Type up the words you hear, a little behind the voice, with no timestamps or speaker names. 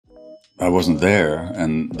I wasn't there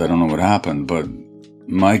and I don't know what happened, but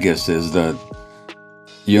my guess is that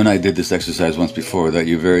you and I did this exercise once before that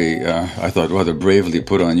you I thought, rather bravely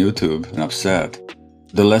put on YouTube and upset.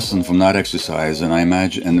 The lesson from that exercise, and I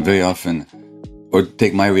imagine, and very often, or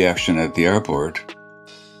take my reaction at the airport,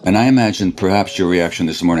 and I imagine perhaps your reaction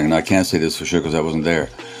this morning, and I can't say this for sure because I wasn't there,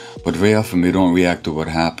 but very often we don't react to what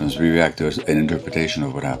happens, we react to an interpretation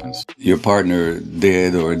of what happens. Your partner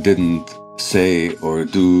did or didn't say or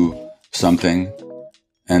do something,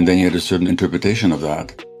 and then you had a certain interpretation of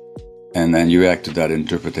that, and then you react to that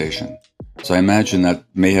interpretation. So I imagine that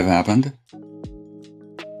may have happened,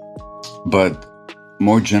 but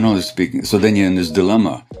more generally speaking, so then you're in this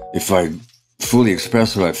dilemma. If I fully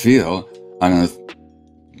express what I feel, I'm going to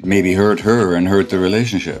maybe hurt her and hurt the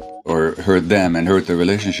relationship, or hurt them and hurt the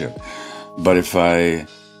relationship. But if I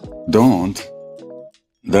don't,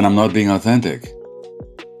 then I'm not being authentic.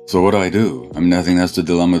 So what do? I mean, I think that's the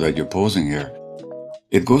dilemma that you're posing here.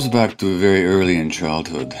 It goes back to very early in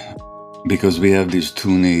childhood, because we have these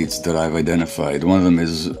two needs that I've identified. One of them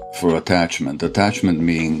is for attachment. Attachment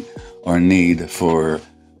being our need for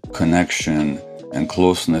connection and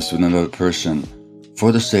closeness with another person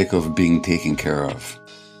for the sake of being taken care of,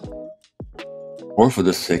 or for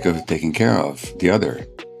the sake of taking care of the other.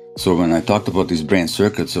 So when I talked about these brain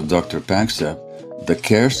circuits of Dr. Panksepp, the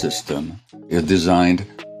care system is designed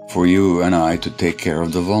for you and I to take care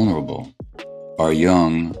of the vulnerable, our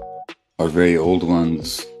young, our very old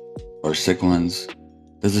ones, our sick ones.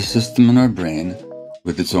 There's a system in our brain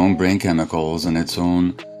with its own brain chemicals and its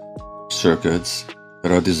own circuits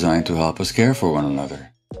that are designed to help us care for one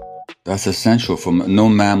another. That's essential. No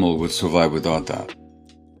mammal would survive without that.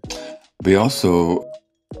 We also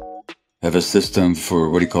have a system for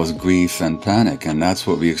what he calls grief and panic, and that's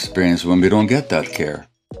what we experience when we don't get that care,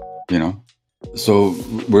 you know? So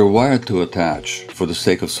we're wired to attach for the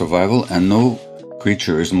sake of survival, and no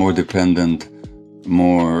creature is more dependent,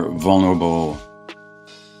 more vulnerable,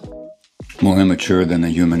 more immature than a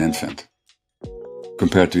human infant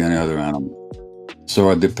compared to any other animal. So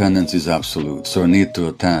our dependence is absolute. So our need to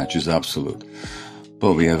attach is absolute.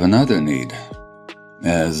 But we have another need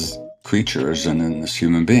as creatures and as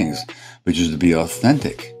human beings, which is to be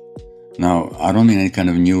authentic. Now, I don't mean any kind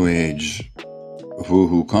of new age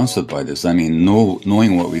woo-hoo concept by this. I mean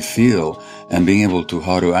knowing what we feel and being able to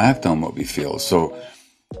how to act on what we feel. So,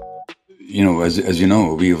 you know, as you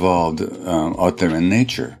know, we evolved out there in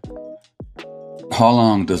nature. How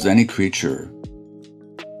long does any creature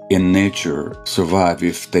in nature survive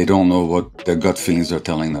if they don't know what their gut feelings are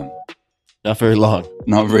telling them? Not very long.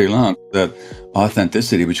 Not very long. That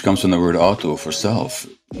authenticity, which comes from the word auto for self,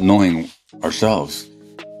 knowing ourselves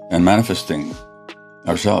and manifesting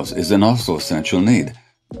ourselves, is an also essential need.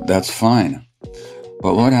 That's fine.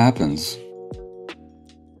 But what happens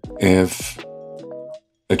if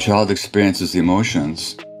a child experiences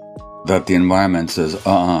emotions that the environment says,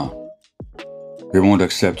 we won't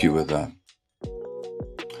accept you with that?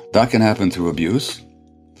 That can happen through abuse,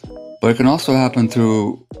 but it can also happen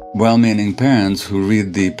through well-meaning parents who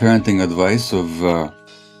read the parenting advice of a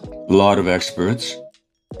lot of experts,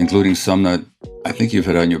 including some that I think you've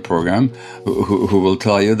had on your program, who will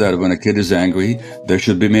tell you that when a kid is angry, they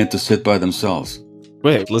should be made to sit by themselves.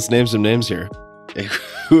 Wait, let's name some names here.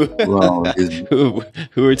 Who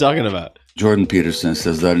are we talking about? Jordan Peterson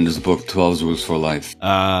says that in his book, 12 Rules for Life.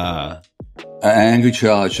 An angry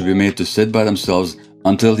child should be made to sit by themselves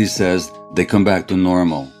until he says they come back to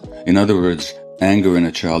normal. In other words, anger in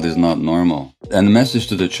a child is not normal. And the message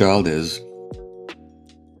to the child is,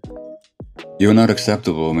 you're not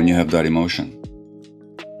acceptable when you have that emotion.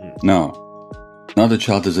 Now the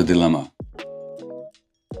child has a dilemma.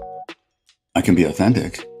 I can be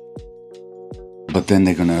authentic, but then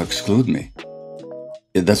they're going to exclude me.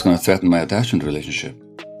 That's going to threaten my attachment relationship.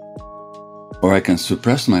 Or I can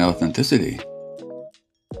suppress my authenticity,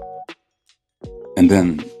 and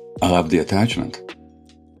then I'll have the attachment.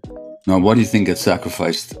 Now, what do you think gets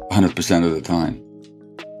sacrificed 100% of the time?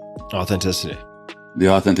 Authenticity. The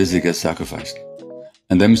authenticity gets sacrificed.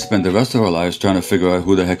 And then we spend the rest of our lives trying to figure out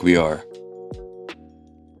who the heck we are.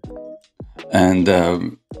 And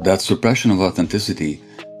that suppression of authenticity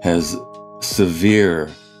has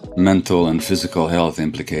severe mental and physical health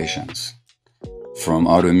implications, from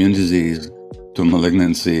autoimmune disease to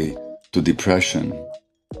malignancy to depression.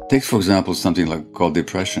 Take, for example, something called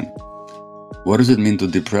depression. What does it mean to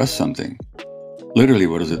depress something? Literally,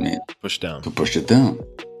 what does it mean? Push down. To push it down.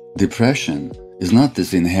 Depression is not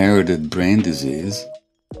this inherited brain disease.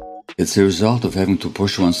 It's a result of having to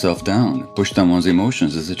push oneself down, push down one's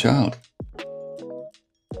emotions as a child.